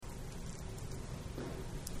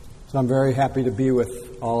So I'm very happy to be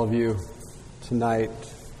with all of you tonight.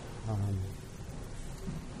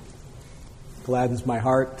 Gladdens my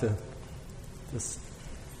heart to just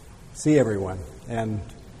see everyone. And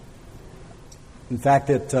in fact,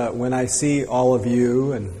 when I see all of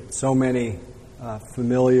you and so many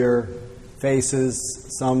familiar faces,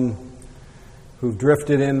 some who've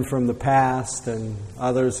drifted in from the past and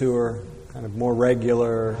others who are kind of more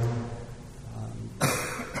regular,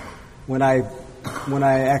 when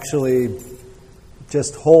I actually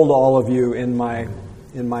just hold all of you in my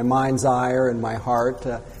mind's eye or in my heart,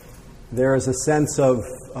 there is a sense of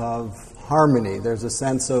harmony. There's a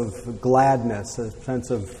sense of gladness, a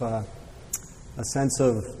sense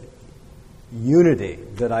of unity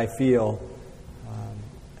that I feel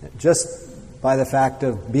just by the fact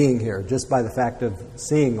of being here, just by the fact of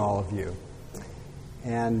seeing all of you,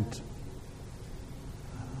 and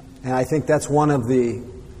I think that's one of the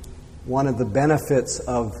benefits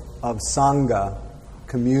of Sangha,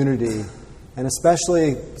 community, and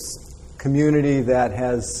especially community that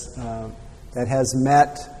has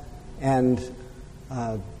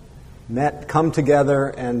come together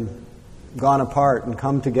and gone apart, and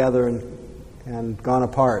come together and gone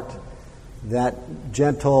apart. That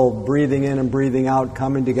gentle breathing in and breathing out,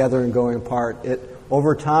 coming together and going apart.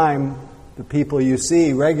 Over time, the people you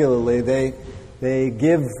see regularly, they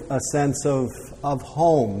give a sense of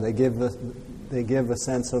home. They give a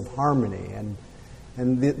sense of harmony,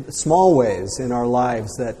 and the small ways in our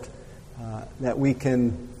lives that we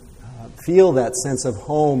can feel that sense of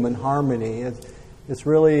home and harmony. It's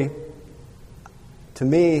really, to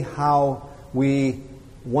me,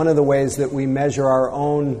 one of the ways that we measure our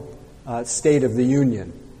own state of the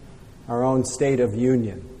union, our own state of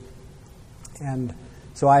union. And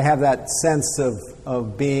so I have that sense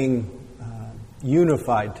of being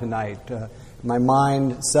unified tonight. My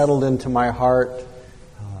mind settled into my heart,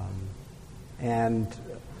 and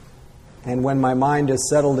when my mind is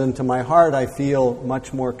settled into my heart, I feel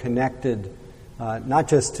much more connected, not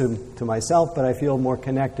just to myself, but I feel more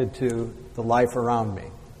connected to the life around me.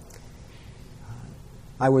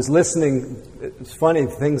 I was listening. It's funny,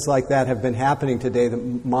 things like that have been happening today, the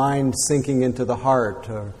mind sinking into the heart,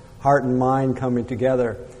 or heart and mind coming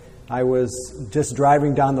together. I was just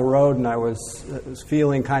driving down the road, and I was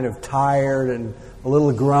feeling kind of tired and a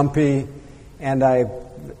little grumpy, and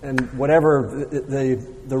whatever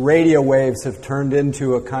the radio waves have turned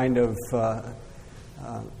into a kind of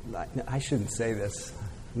I shouldn't say this.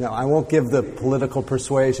 No, I won't give the political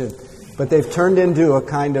persuasion, but they've turned into a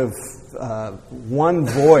kind of one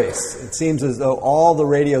voice. It seems as though all the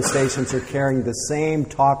radio stations are carrying the same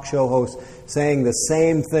talk show host, saying the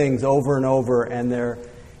same things over and over, and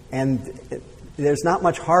there's not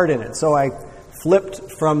much heart in it. So I flipped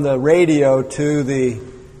from the radio to the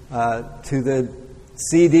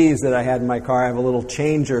CDs that I had in my car. I have a little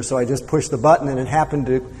changer, so I just pushed the button, and it happened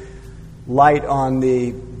to light on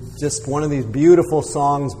just one of these beautiful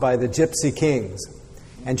songs by the Gypsy Kings.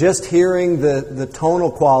 And just hearing the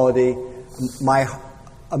tonal quality,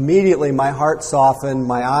 immediately my heart softened,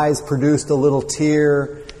 my eyes produced a little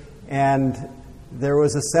tear, and there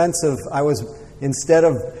was a sense of, instead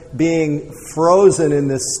of being frozen in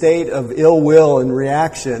this state of ill will and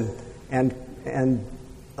reaction and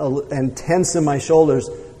tense in my shoulders,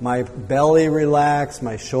 my belly relaxed,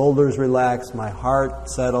 my shoulders relaxed, my heart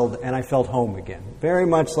settled, and I felt home again. Very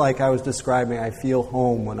much like I was describing, I feel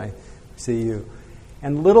home when I see you.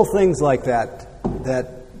 And little things like that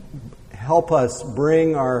help us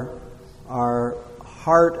bring our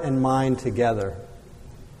heart and mind together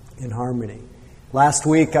in harmony. Last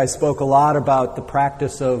week I spoke a lot about the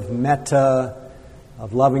practice of metta,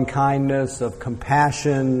 of loving kindness, of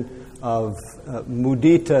compassion, of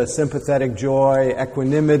mudita, sympathetic joy,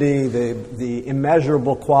 equanimity, the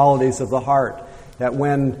immeasurable qualities of the heart, that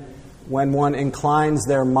when one inclines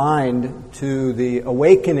their mind to the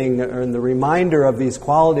awakening and the reminder of these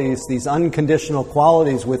qualities, these unconditional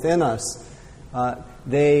qualities within us,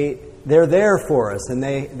 they're there for us, and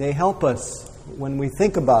they help us when we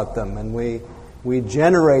think about them, and we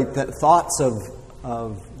generate the thoughts of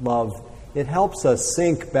love. It helps us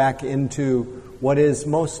sink back into what is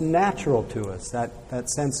most natural to us, that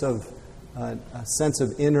sense of a sense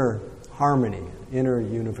of inner harmony, inner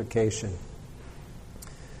unification.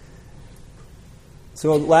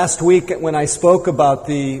 So last week, when I spoke about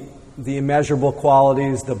the immeasurable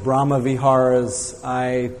qualities, the Brahma Viharas,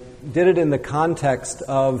 I did it in the context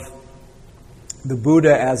of the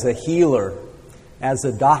Buddha as a healer, as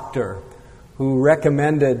a doctor, who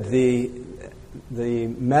recommended the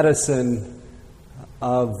medicine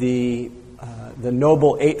of the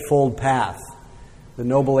Noble Eightfold Path. The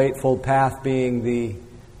Noble Eightfold Path being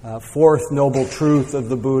fourth noble truth of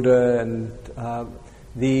the Buddha, and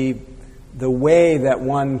the way that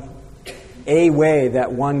one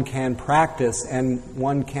can practice and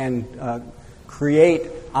one can create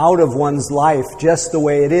out of one's life just the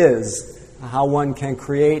way it is, how one can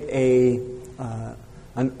create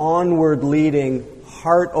an onward-leading,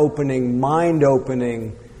 heart-opening,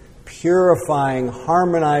 mind-opening, purifying,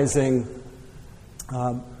 harmonizing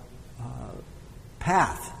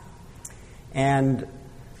path. And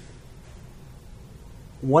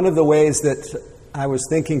one of the ways that I was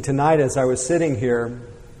thinking tonight as I was sitting here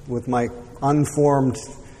with my unformed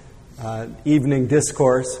evening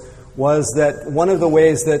discourse was that one of the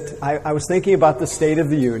ways that I was thinking about the State of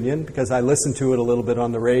the Union, because I listened to it a little bit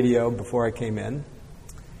on the radio before I came in.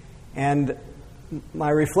 And my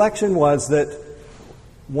reflection was that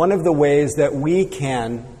one of the ways that we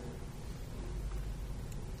can,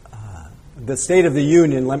 the State of the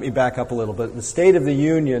Union, let me back up a little bit. The State of the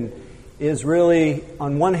Union is really,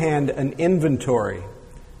 on one hand, an inventory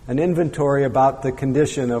about the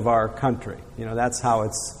condition of our country. You know, that's how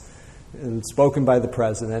it's spoken by the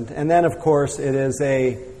president. And then, of course, it is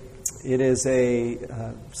a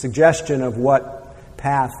suggestion of what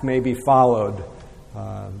path may be followed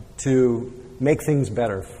to make things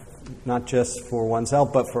better, not just for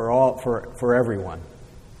oneself, but for everyone.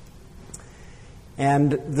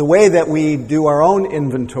 And the way that we do our own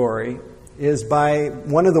inventory is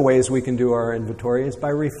one of the ways we can do our inventory is by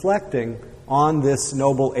reflecting on this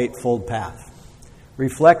Noble Eightfold Path.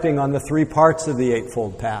 Reflecting on the three parts of the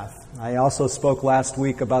Eightfold Path. I also spoke last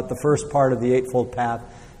week about the first part of the Eightfold Path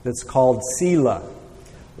that's called Sila,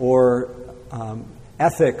 or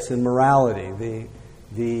ethics and morality.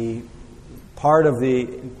 The part of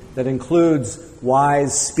that includes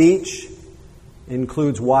wise speech,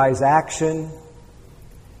 includes wise action,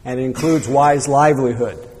 and includes wise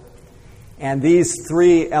livelihood. And these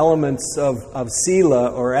three elements of Sila,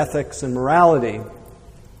 or ethics and morality,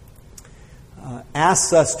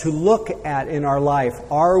 asks us to look at in our life,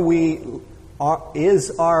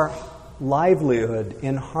 is our livelihood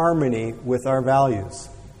in harmony with our values?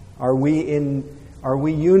 Are we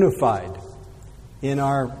unified in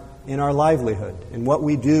our livelihood? In what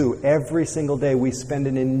we do every single day, we spend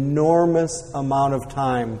an enormous amount of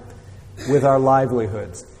time with our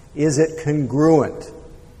livelihoods. Is it congruent?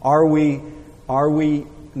 Are we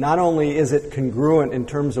not only is it congruent in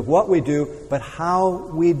terms of what we do, but how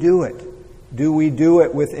we do it? Do we do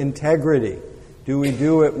it with integrity? Do we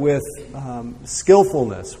do it with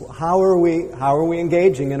skillfulness? How are we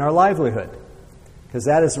engaging in our livelihood? Because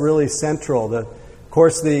that is really central. Of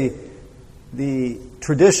course, the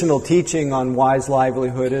traditional teaching on wise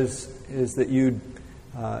livelihood is that you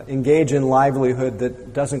engage in livelihood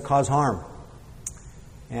that doesn't cause harm,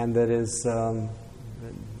 and that is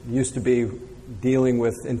used to be dealing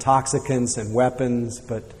with intoxicants and weapons,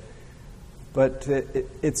 but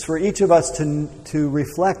it's for each of us to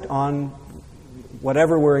reflect on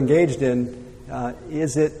whatever we're engaged in.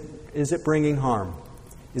 Is it bringing harm?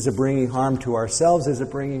 Is it bringing harm to ourselves? Is it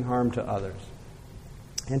bringing harm to others?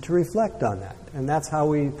 And to reflect on that. And that's how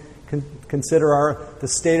we consider the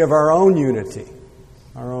state of our own unity,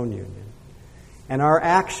 our own union. And our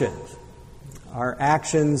actions. Our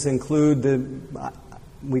actions include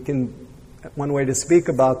one way to speak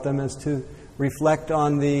about them is to reflect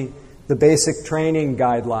on the basic training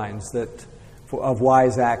guidelines of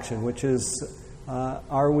wise action, which is,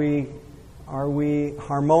 are we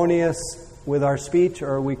harmonious with our speech,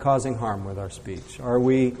 or are we causing harm with our speech? Are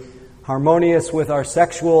we harmonious with our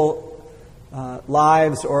sexual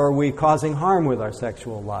lives, or are we causing harm with our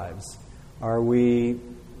sexual lives? Are we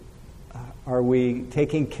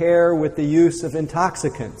taking care with the use of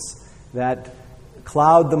intoxicants that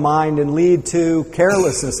cloud the mind and lead to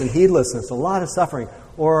carelessness and heedlessness, a lot of suffering?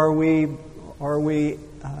 Or are we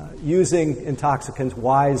using intoxicants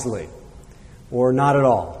wisely, or not at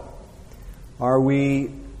all? Are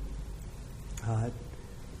we,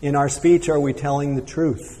 in our speech, are we telling the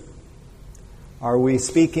truth? Are we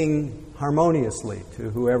speaking harmoniously to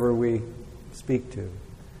whoever we speak to?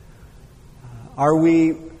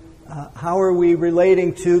 How are we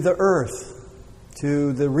relating to the earth,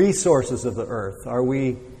 to the resources of the earth? Are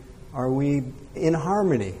we in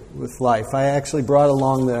harmony with life? I actually brought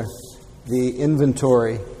along the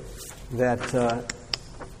inventory that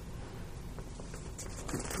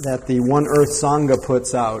the One Earth Sangha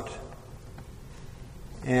puts out,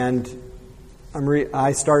 and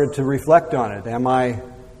I started to reflect on it. Am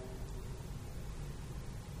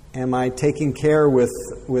I taking care with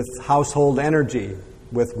household energy,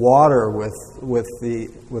 with water, with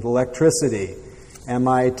electricity? Am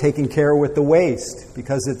I taking care with the waste?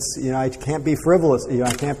 Because I can't be frivolous.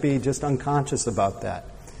 I can't be just unconscious about that.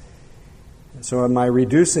 So am I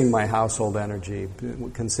reducing my household energy,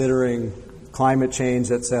 considering climate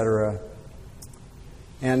change, etc.?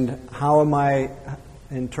 And how am I,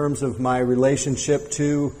 in terms of my relationship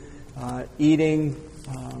to eating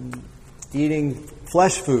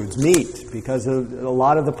flesh foods, meat, because of a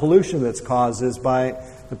lot of the pollution that's caused is by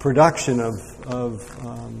the production of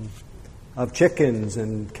chickens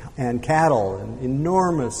and cattle, an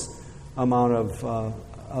enormous amount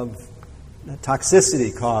of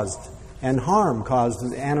toxicity caused and harm caused to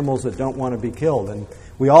the animals that don't want to be killed. And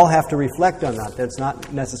we all have to reflect on that. That's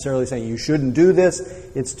not necessarily saying you shouldn't do this.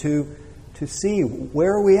 It's to see,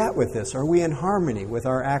 where are we at with this? Are we in harmony with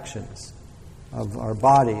our actions of our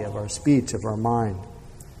body, of our speech, of our mind?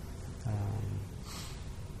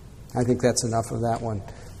 I think that's enough of that one.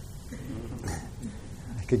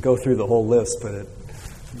 I could go through the whole list, but it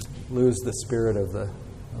lose the spirit of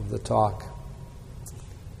the talk.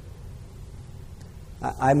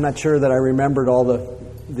 I'm not sure that I remembered all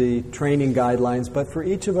the training guidelines, but for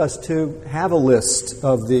each of us to have a list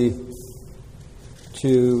of the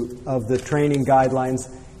training guidelines,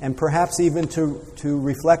 and perhaps even to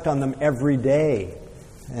reflect on them every day.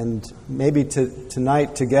 And maybe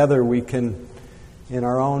tonight together we can, in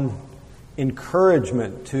our own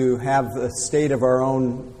encouragement to have the state of our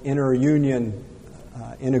own inner union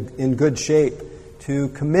in good shape, to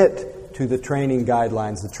commit to the training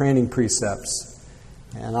guidelines, the training precepts.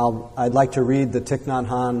 And I'd like to read the Thich Nhat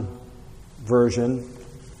Hanh version.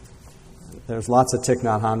 There's lots of Thich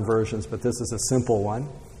Nhat Hanh versions, but this is a simple one.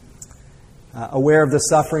 Aware of the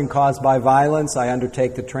suffering caused by violence, I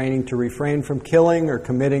undertake the training to refrain from killing or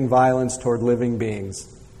committing violence toward living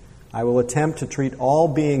beings. I will attempt to treat all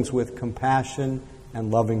beings with compassion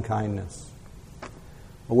and loving kindness.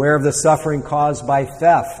 Aware of the suffering caused by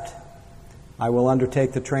theft, I will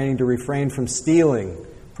undertake the training to refrain from stealing,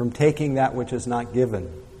 from taking that which is not given.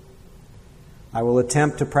 I will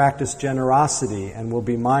attempt to practice generosity and will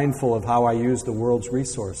be mindful of how I use the world's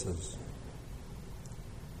resources.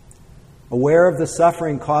 Aware of the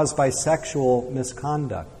suffering caused by sexual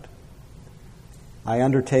misconduct, I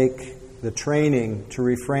undertake the training to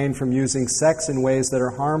refrain from using sex in ways that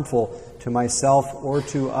are harmful to myself or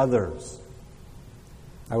to others.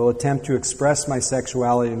 I will attempt to express my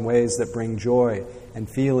sexuality in ways that bring joy and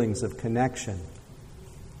feelings of connection.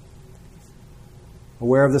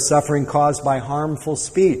 Aware of the suffering caused by harmful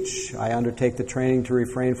speech, I undertake the training to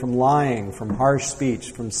refrain from lying, from harsh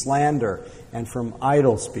speech, from slander, and from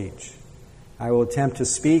idle speech. I will attempt to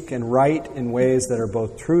speak and write in ways that are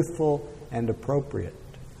both truthful and appropriate.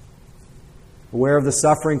 Aware of the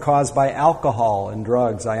suffering caused by alcohol and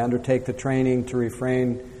drugs, I undertake the training to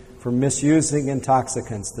refrain from misusing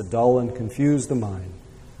intoxicants that dull and confuse the mind.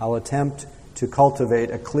 I'll attempt to cultivate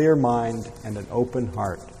a clear mind and an open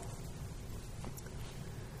heart.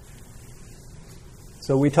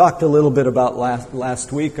 So we talked a little bit about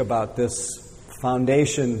last week about this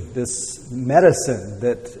foundation, this medicine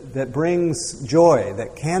that brings joy,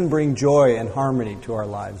 that can bring joy and harmony to our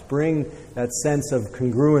lives, bring that sense of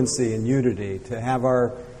congruency and unity, to have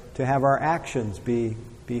our actions be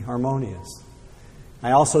harmonious.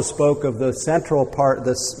 I also spoke of the central part,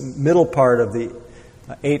 this middle part of the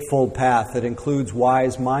Eightfold Path that includes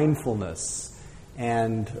wise mindfulness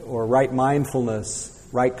or right mindfulness,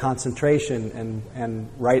 right concentration, and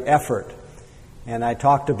right effort. And I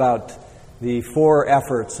talked about the 4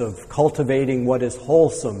 efforts of cultivating what is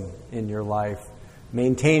wholesome in your life,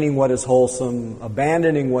 maintaining what is wholesome,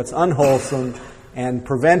 abandoning what's unwholesome, and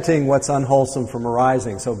preventing what's unwholesome from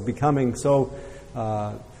arising. So becoming so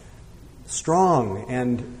strong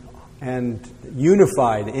and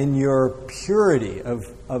unified in your purity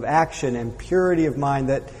of action and purity of mind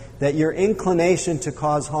that your inclination to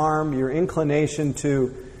cause harm, your inclination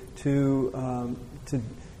to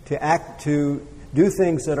act, to do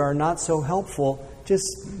things that are not so helpful,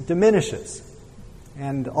 just diminishes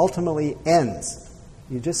and ultimately ends.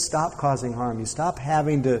 You just stop causing harm. You stop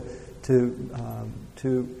having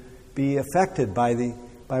to be affected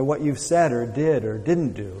by what you've said or did or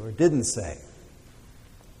didn't do or didn't say.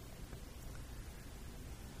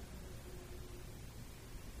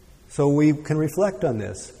 So we can reflect on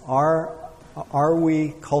this. Are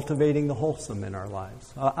we cultivating the wholesome in our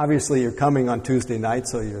lives? Obviously, you're coming on Tuesday night,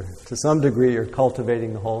 so to some degree you're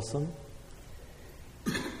cultivating the wholesome.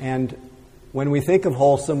 And when we think of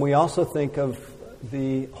wholesome, we also think of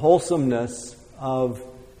the wholesomeness of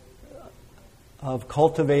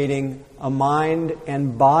cultivating a mind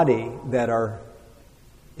and body that are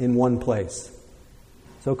in one place.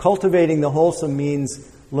 So cultivating the wholesome means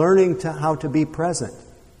learning how to be present.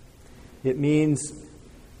 It means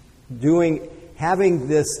having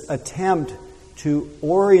this attempt to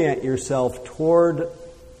orient yourself toward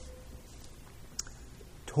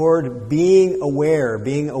being aware,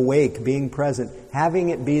 being awake, being present, having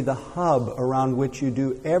it be the hub around which you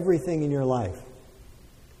do everything in your life.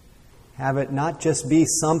 Have it not just be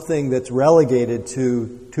something that's relegated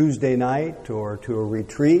to Tuesday night or to a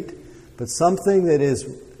retreat, but something that is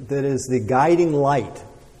the guiding light.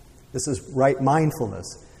 This is right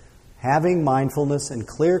mindfulness. Having mindfulness and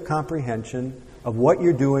clear comprehension of what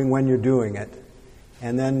you're doing when you're doing it.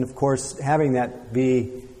 And then, of course, having that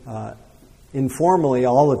be informally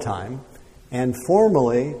all the time, and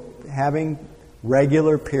formally having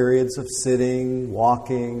regular periods of sitting,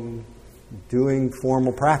 walking, doing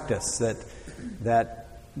formal practice that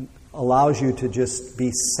allows you to just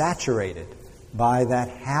be saturated by that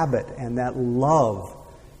habit and that love,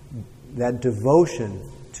 that devotion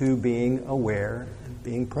to being aware and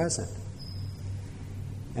being present.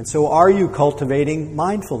 And so are you cultivating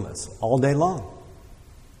mindfulness all day long?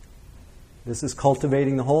 This is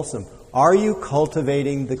cultivating the wholesome. Are you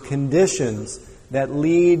cultivating the conditions that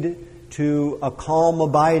lead to a calm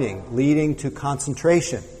abiding, leading to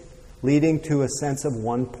concentration, leading to a sense of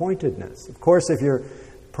one-pointedness? Of course, if you're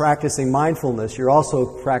practicing mindfulness, you're also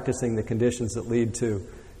practicing the conditions that lead to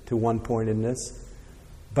one-pointedness.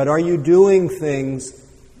 But are you doing things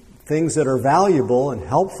that are valuable and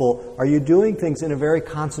helpful? Are you doing things in a very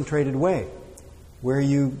concentrated way, where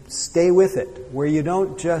you stay with it, where you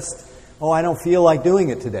don't just, I don't feel like doing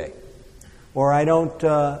it today, or I don't,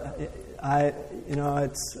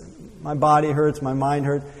 it's my body hurts, my mind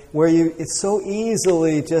hurts, where it's so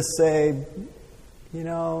easily just say,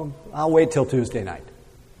 I'll wait till Tuesday night.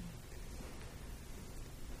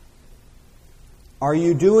 Are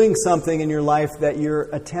you doing something in your life that you're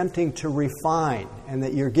attempting to refine and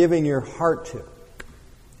that you're giving your heart to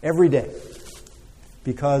every day?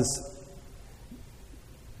 Because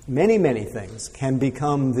many, many things can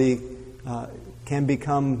become the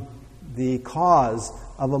cause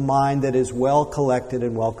of a mind that is well collected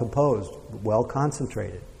and well composed, well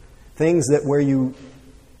concentrated. Things that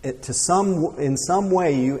in some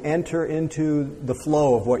way you enter into the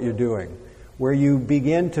flow of what you're doing, where you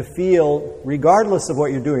begin to feel, regardless of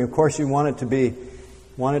what you're doing, of course you want it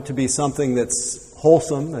to be something that's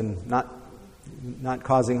wholesome and not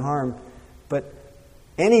causing harm, but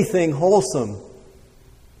anything wholesome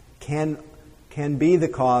can be the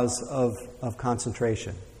cause of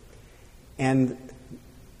concentration. And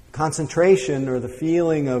concentration, or the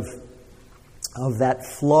feeling of that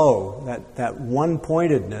flow, that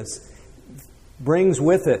one-pointedness, brings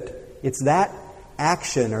with it's that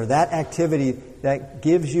action or that activity that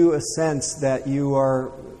gives you a sense that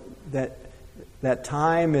that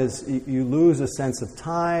time is, you lose a sense of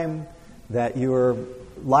time, that your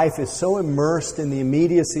life is so immersed in the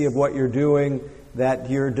immediacy of what you're doing that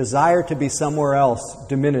your desire to be somewhere else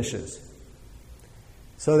diminishes.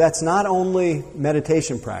 So that's not only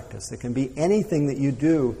meditation practice. It can be anything that you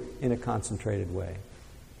do in a concentrated way.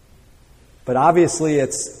 But obviously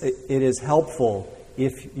it is helpful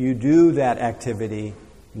if you do that activity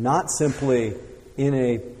not simply in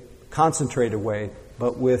a concentrated way,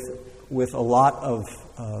 but with a lot of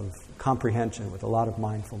comprehension, with a lot of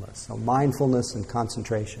mindfulness. So mindfulness and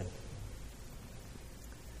concentration.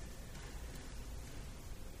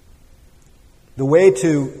 The way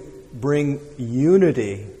to bring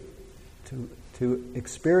unity, to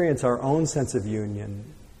experience our own sense of union,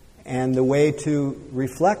 and the way to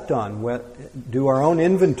reflect on, do our own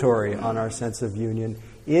inventory on our sense of union,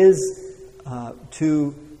 is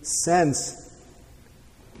to sense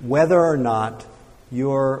whether or not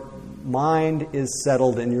your mind is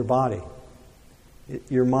settled in your body.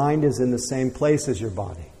 Your mind is in the same place as your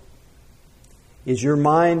body. Is your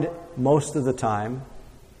mind most of the time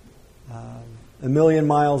a million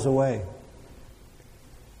miles away?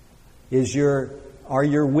 Are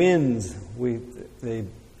your winds? The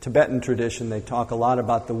Tibetan tradition, they talk a lot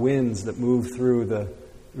about the winds that move through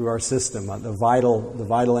our system, the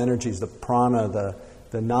vital energies, the prana, the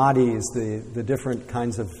nadis, the different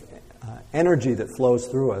kinds of energy that flows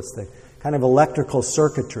through us, the kind of electrical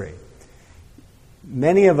circuitry.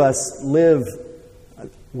 Many of us live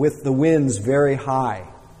with the winds very high,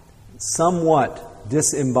 somewhat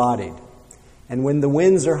disembodied. And when the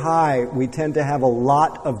winds are high, we tend to have a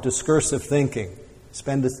lot of discursive thinking,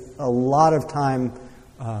 spend a lot of time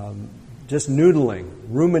just noodling,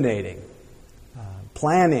 ruminating,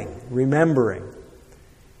 planning, remembering,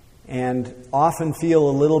 and often feel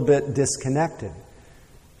a little bit disconnected.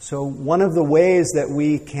 So one of the ways that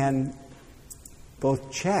we can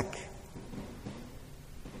both check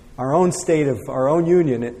our own state of our own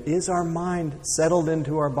union, is our mind settled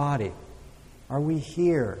into our body? Are we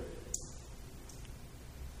here?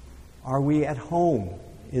 Are we at home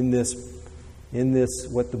in this,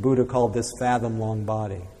 what the Buddha called this fathom-long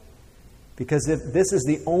body? Because if this is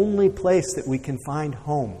the only place that we can find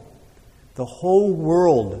home, the whole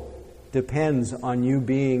world depends on you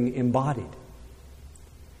being embodied.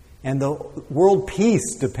 And the world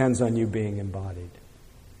peace depends on you being embodied.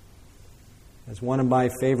 As one of my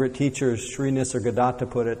favorite teachers, Sri Nisargadatta,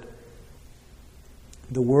 put it,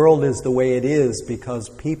 the world is the way it is because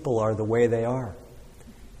people are the way they are.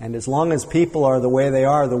 And as long as people are the way they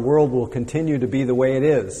are, the world will continue to be the way it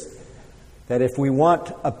is. That if we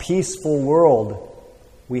want a peaceful world,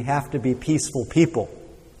 we have to be peaceful people.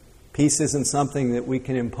 Peace isn't something that we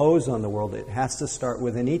can impose on the world. It has to start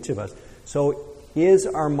within each of us. So is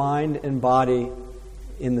our mind and body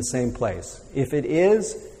in the same place? If it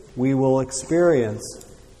is, we will experience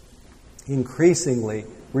increasingly,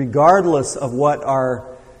 regardless of what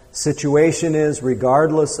our situation is,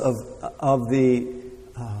 regardless of the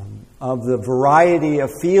variety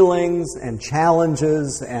of feelings and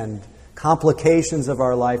challenges and complications of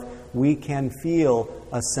our life, we can feel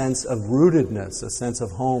a sense of rootedness, a sense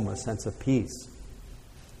of home, a sense of peace.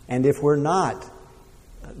 And if we're not,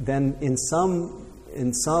 then in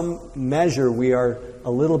some measure we are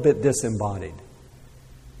a little bit disembodied.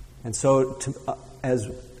 And so,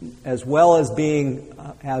 as well as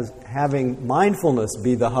having mindfulness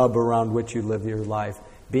be the hub around which you live your life,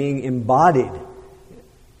 being embodied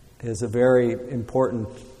is a very important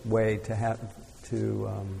way to have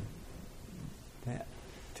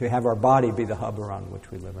our body be the hub around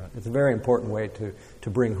which we live. It's a very important way to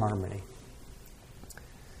bring harmony.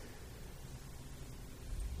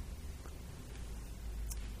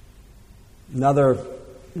 Another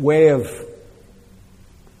way of,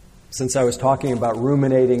 since I was talking about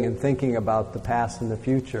ruminating and thinking about the past and the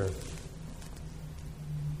future,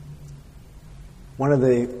 one of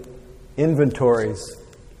the inventories,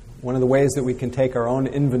 one of the ways that we can take our own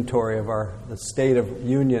inventory of the state of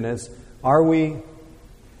union is, are we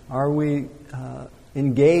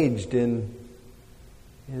engaged in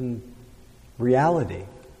reality?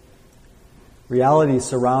 Reality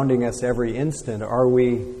surrounding us every instant. Are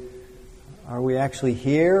we actually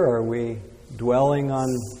here? Are we dwelling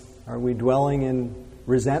in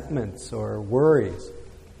resentments or worries?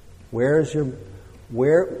 What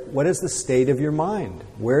is the state of your mind?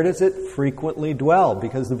 Where does it frequently dwell?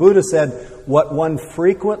 Because the Buddha said, what one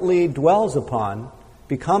frequently dwells upon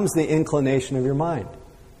becomes the inclination of your mind.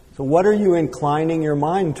 So what are you inclining your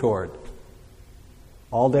mind toward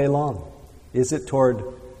all day long? Is it toward,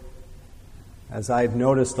 as I've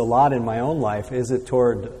noticed a lot in my own life, is it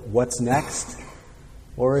toward what's next?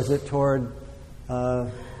 Or is it toward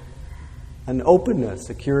an openness,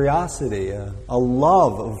 a curiosity, a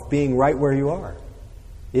love of being right where you are?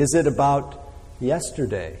 Is it about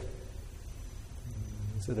yesterday?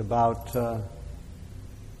 Is it about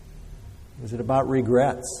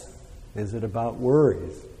regrets? Is it about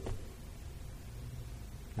worries?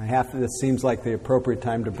 This seems like the appropriate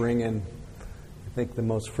time to bring in, I think, the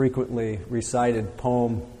most frequently recited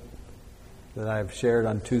poem that I've shared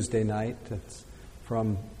on Tuesday night. It's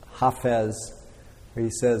from Hafez, where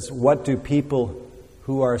he says, "What do people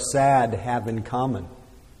who are sad have in common?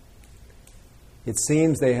 It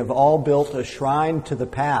seems they have all built a shrine to the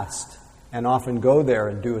past and often go there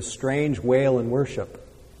and do a strange wail and worship.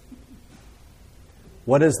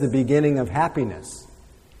 What is the beginning of happiness?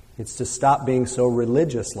 It's to stop being so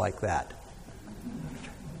religious like that."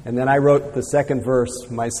 And then I wrote the second verse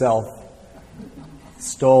myself.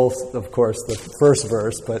 Stole, of course, the first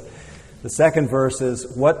verse, but the second verse is,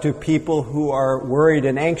 "What do people who are worried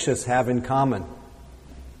and anxious have in common?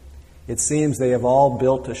 It seems they have all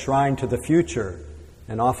built a shrine to the future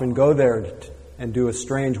and often go there and do a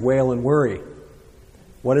strange wail and worry.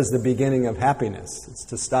 What is the beginning of happiness? It's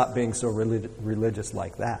to stop being so religious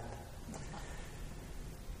like that."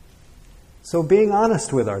 So being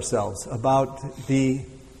honest with ourselves about the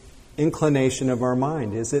inclination of our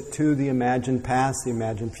mind. Is it to the imagined past, the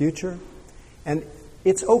imagined future? And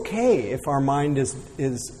it's okay if our mind is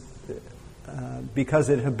because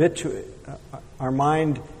it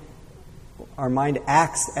our mind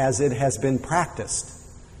acts as it has been practiced.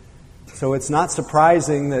 So it's not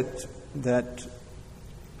surprising that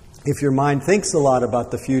if your mind thinks a lot about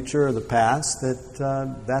the future or the past, it's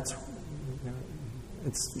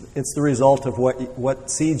the result of what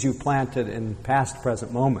seeds you planted in past,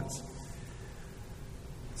 present moments.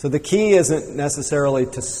 So the key isn't necessarily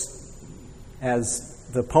to, as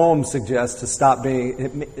the poem suggests, to stop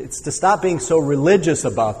being so religious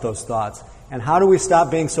about those thoughts. And how do we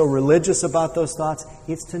stop being so religious about those thoughts?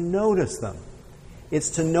 It's to notice them.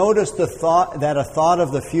 It's to notice the thought that a thought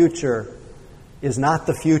of the future is not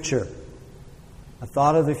the future. A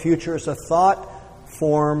thought of the future is a thought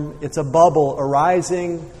form. It's a bubble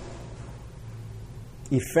arising,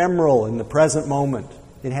 ephemeral in the present moment.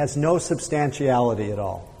 It has no substantiality at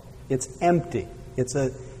all. It's empty.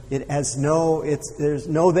 There's no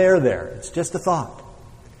there. It's just a thought.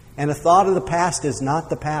 And a thought of the past is not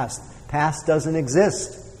the past. Past doesn't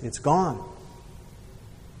exist. It's gone.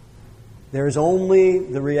 There is only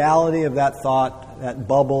the reality of that thought, that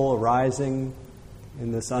bubble arising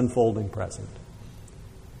in this unfolding present.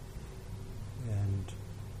 And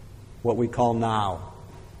what we call now.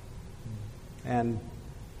 And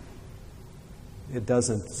it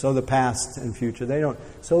doesn't. So the past and future, they don't.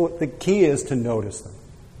 So the key is to notice them.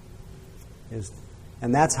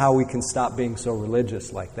 And that's how we can stop being so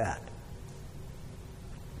religious like that.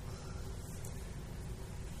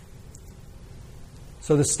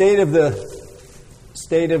 So the state of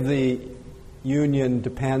the union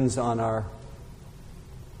depends on our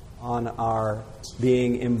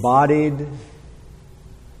being embodied,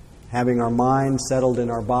 having our mind settled in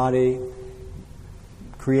our body,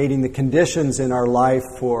 creating the conditions in our life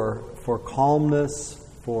for calmness,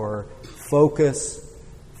 for focus,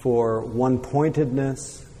 for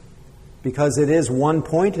one-pointedness, because it is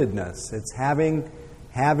one-pointedness. It's having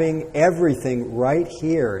everything right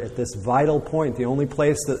here at this vital point, the only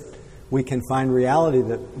place that we can find reality,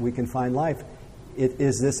 that we can find life. It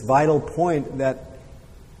is this vital point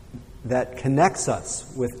that connects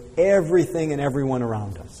us with everything and everyone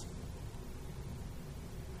around us.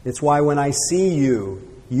 It's why when I see you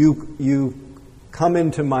come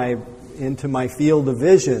into my field of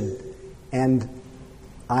vision, and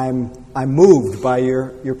I'm moved by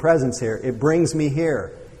your presence here. It brings me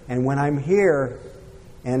here. And when I'm here,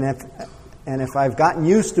 and if I've gotten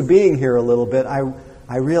used to being here a little bit,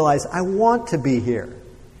 I realize I want to be here.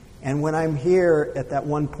 And when I'm here at that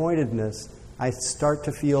one-pointedness, I start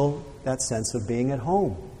to feel that sense of being at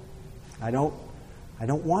home. I don't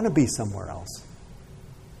want to be somewhere else.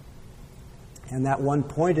 And that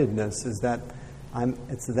one-pointedness is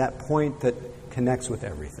it's that point that connects with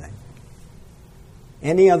everything.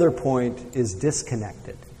 Any other point is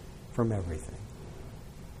disconnected from everything.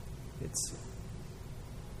 It's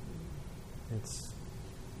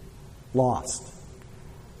lost.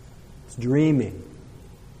 It's dreaming.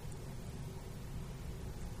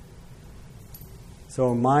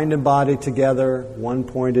 So mind and body together,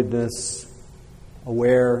 one-pointedness,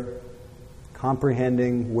 aware,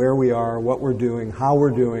 comprehending where we are, what we're doing, how we're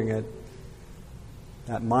doing it.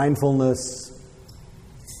 That mindfulness,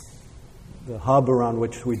 the hub around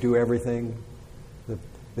which we do everything,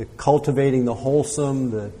 the cultivating the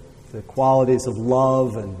wholesome, the qualities of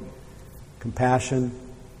love and compassion,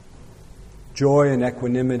 joy and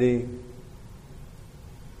equanimity,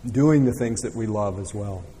 doing the things that we love as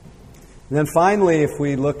well. And then finally, if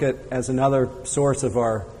we look at as another source of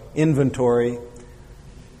our inventory,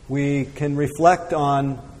 we can reflect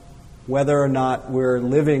on whether or not we're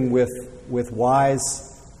living with wise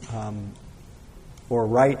or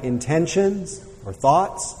right intentions or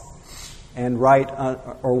thoughts, and right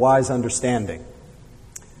or wise understanding.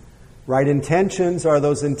 Right intentions are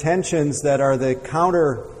those intentions that are the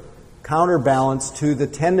counterbalance to the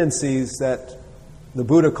tendencies that the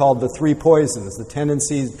Buddha called the three poisons. The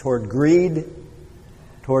tendencies toward greed,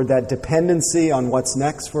 toward that dependency on what's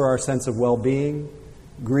next for our sense of well-being,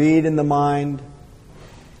 greed in the mind,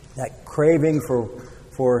 that craving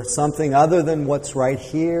for something other than what's right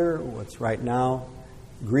here, what's right now,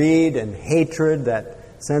 greed and hatred, that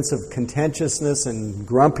sense of contentiousness and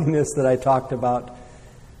grumpiness that I talked about,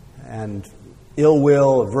 and ill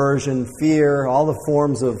will, aversion, fear, all the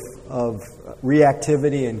forms of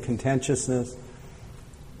reactivity and contentiousness,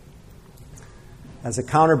 as a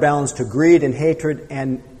counterbalance to greed and hatred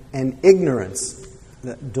and ignorance,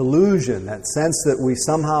 that delusion, that sense that we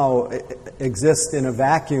somehow exist in a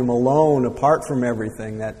vacuum alone, apart from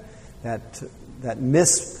everything, that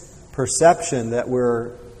misperception that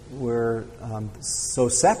we're so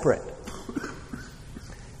separate.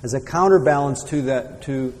 As a counterbalance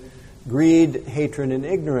to greed, hatred, and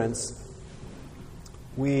ignorance,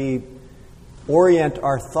 we orient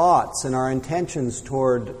our thoughts and our intentions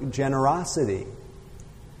toward generosity,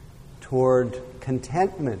 toward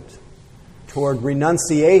contentment, toward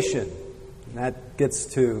renunciation. And that gets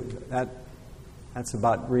to that's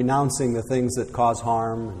about renouncing the things that cause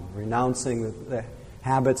harm, and renouncing the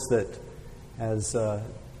habits that, as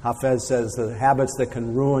Hafez says, the habits that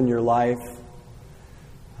can ruin your life.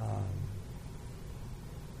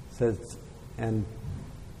 And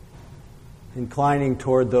inclining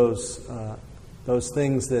toward those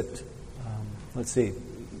things that,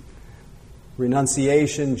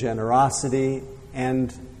 renunciation, generosity,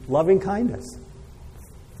 and loving kindness.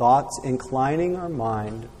 Thoughts, inclining our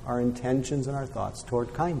mind, our intentions and our thoughts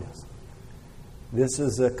toward kindness. This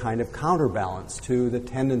is a kind of counterbalance to the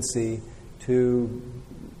tendency to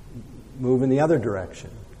move in the other direction.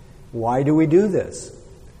 Why do we do this?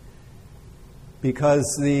 Because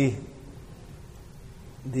the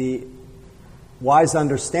wise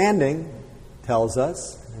understanding tells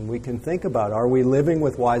us, and we can think about, are we living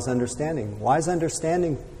with wise understanding? Wise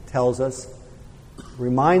understanding tells us,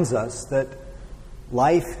 reminds us that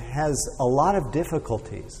life has a lot of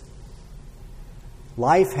difficulties.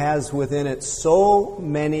 Life has within it so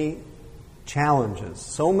many challenges,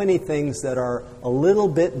 so many things that are a little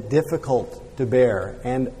bit difficult to bear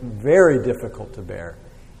and very difficult to bear.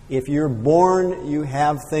 If you're born, you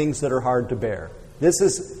have things that are hard to bear. This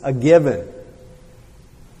is a given.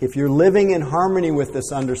 If you're living in harmony with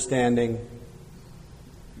this understanding,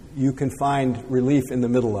 you can find relief in the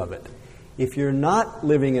middle of it. If you're not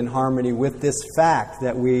living in harmony with this fact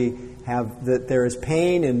that that there is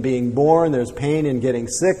pain in being born, there's pain in getting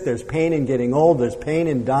sick, there's pain in getting old, there's pain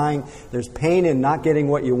in dying, there's pain in not getting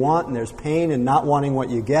what you want, and there's pain in not wanting what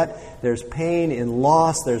you get, there's pain in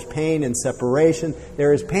loss, there's pain in separation,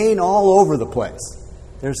 there is pain all over the place.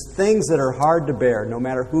 There's things that are hard to bear, no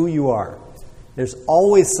matter who you are. There's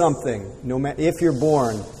always something, no matter if you're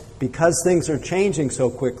born, because things are changing so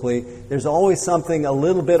quickly, there's always something a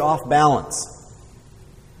little bit off balance.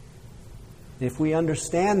 If we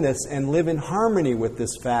understand this and live in harmony with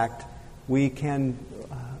this fact, we don't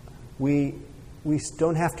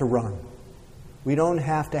have to run. We don't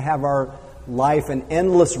have to have our life an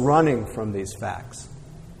endless running from these facts.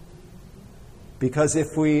 Because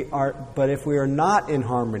if we are not in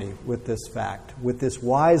harmony with this fact, with this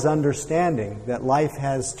wise understanding that life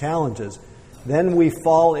has challenges, then we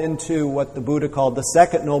fall into what the Buddha called the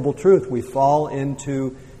second noble truth. We fall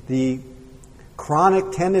into the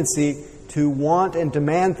chronic tendency to want and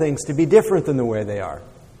demand things to be different than the way they are.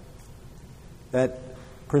 That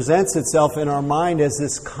presents itself in our mind as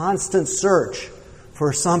this constant search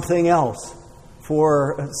for something else,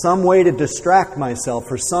 for some way to distract myself,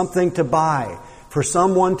 for something to buy, for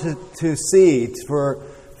someone to see, for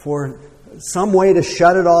some way to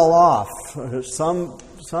shut it all off, for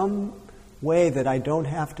some way that I don't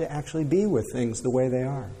have to actually be with things the way they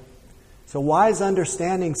are. So wise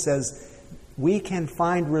understanding says we can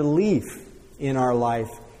find relief in our life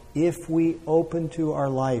if we open to our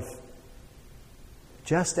life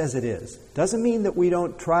just as it is. Doesn't mean that we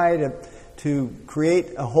don't try to create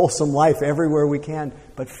a wholesome life everywhere we can,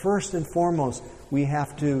 but first and foremost, we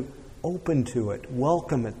have to open to it,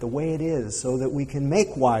 welcome it the way it is, so that we can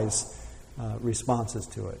make wise responses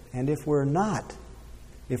to it. And if we're not,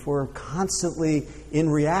 if we're constantly in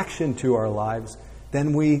reaction to our lives,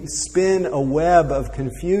 then we spin a web of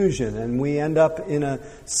confusion and we end up in a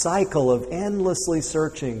cycle of endlessly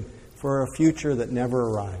searching for a future that never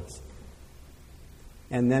arrives.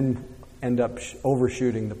 And then end up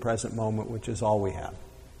overshooting the present moment, which is all we have.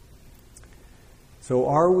 So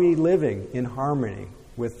are we living in harmony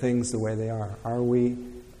with things the way they are? Are we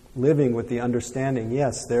living with the understanding,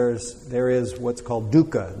 yes, there is what's called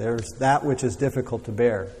dukkha, there's that which is difficult to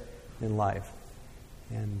bear in life.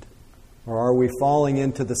 Or are we falling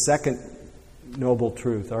into the second noble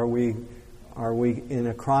truth? Are we in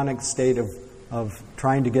a chronic state of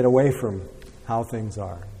trying to get away from how things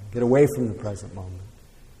are, get away from the present moment?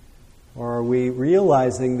 Or are we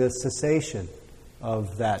realizing the cessation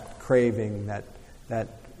of that craving, that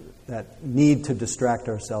need to distract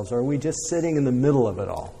ourselves? Are we just sitting in the middle of it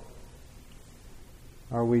all?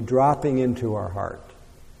 Are we dropping into our heart?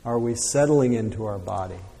 Are we settling into our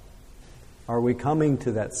body? Are we coming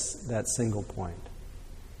to that single point?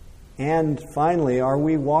 And finally, are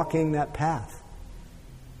we walking that path?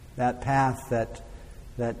 That path that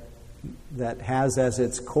has as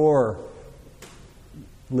its core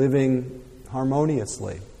living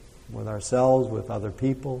harmoniously with ourselves, with other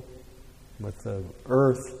people, with the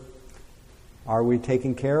earth. Are we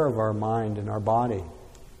taking care of our mind and our body?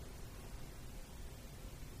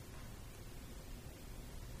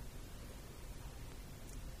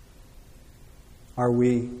 Are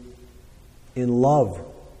we in love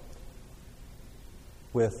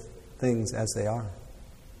with things as they are,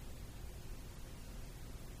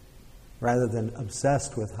 rather than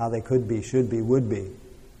obsessed with how they could be, should be, would be,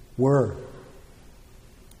 were?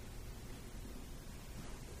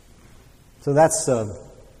 So that's so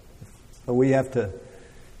we have to,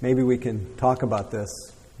 maybe we can talk about this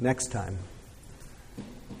next time.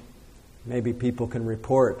 Maybe people can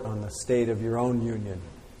report on the state of your own union.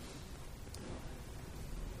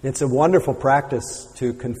 It's a wonderful practice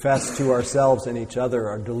to confess to ourselves and each other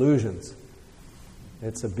our delusions.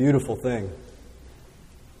 It's a beautiful thing.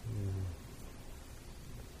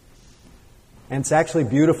 And it's actually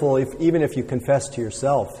beautiful even if you confess to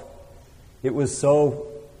yourself. It was so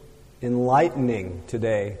enlightening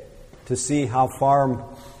today to see how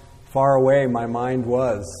far away my mind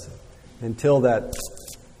was until that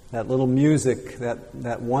little music,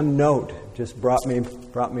 that one note just brought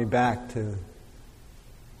me back to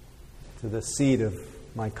the seat of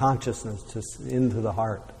my consciousness, just into the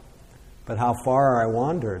heart. But how far I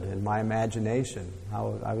wandered in my imagination,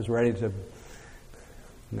 how I was ready to...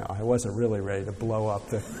 No, I wasn't really ready to blow up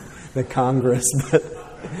the Congress,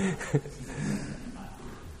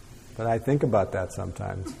 but I think about that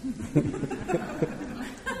sometimes.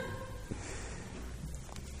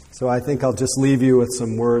 So I think I'll just leave you with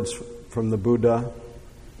some words from the Buddha.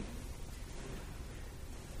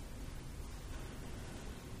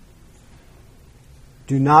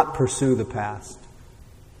 Do not pursue the past.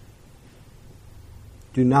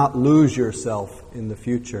 Do not lose yourself in the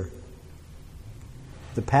future.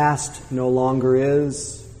 The past no longer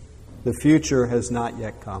is. The future has not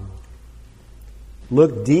yet come.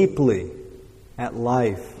 Look deeply at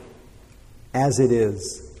life as it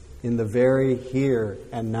is in the very here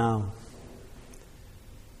and now.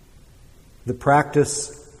 The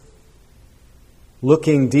practice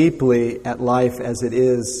looking deeply at life as it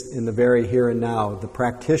is in the very here and now, the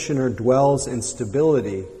practitioner dwells in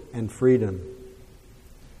stability and freedom.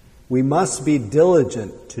 We must be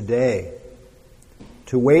diligent today.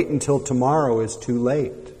 To wait until tomorrow is too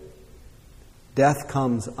late. Death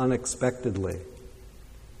comes unexpectedly.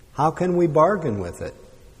 How can we bargain with it?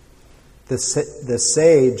 The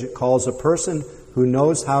sage calls a person who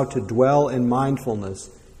knows how to dwell in mindfulness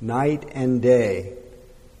night and day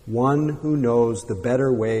one who knows the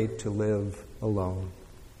better way to live alone.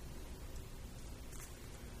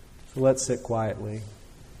 So let's sit quietly,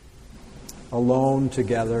 alone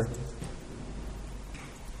together.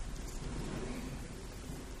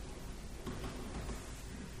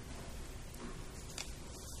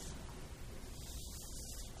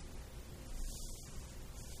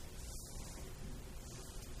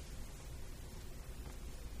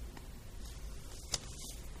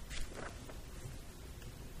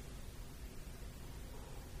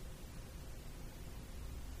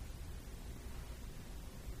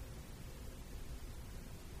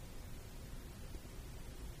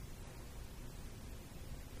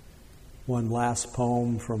 One last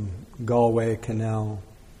poem from Galway Canal.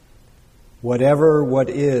 Whatever what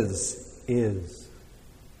is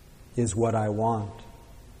what I want.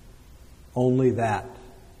 Only that,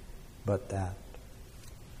 but that.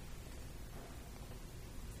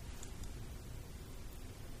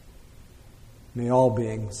 May all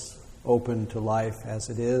beings open to life as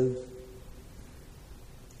it is.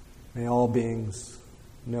 May all beings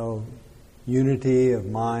know unity of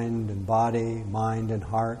mind and body, mind and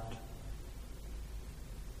heart.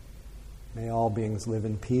 May all beings live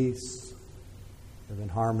in peace, live in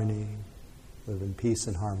harmony, live in peace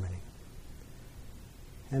and harmony.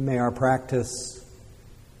 And may our practice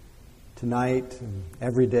tonight and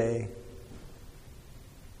every day,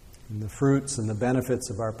 and the fruits and the benefits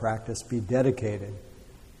of our practice be dedicated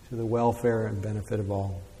to the welfare and benefit of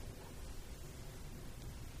all.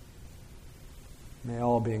 May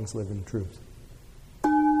all beings live in truth.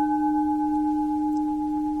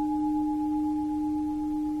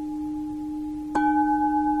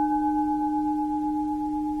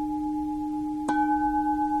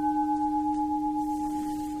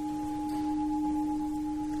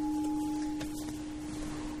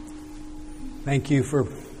 Thank you for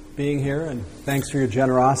being here, and thanks for your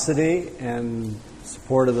generosity and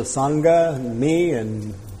support of the Sangha and me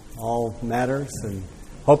and all matters. And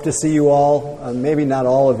hope to see you all, maybe not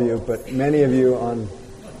all of you, but many of you on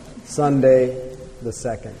Sunday the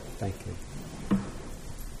 2nd. Thank you.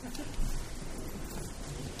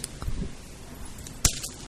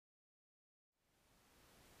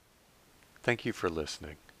 Thank you for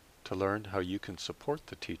listening. To learn how you can support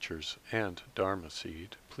the teachers and Dharma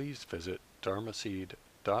Seed, please visit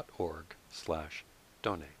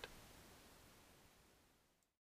dharmaseed.org/donate.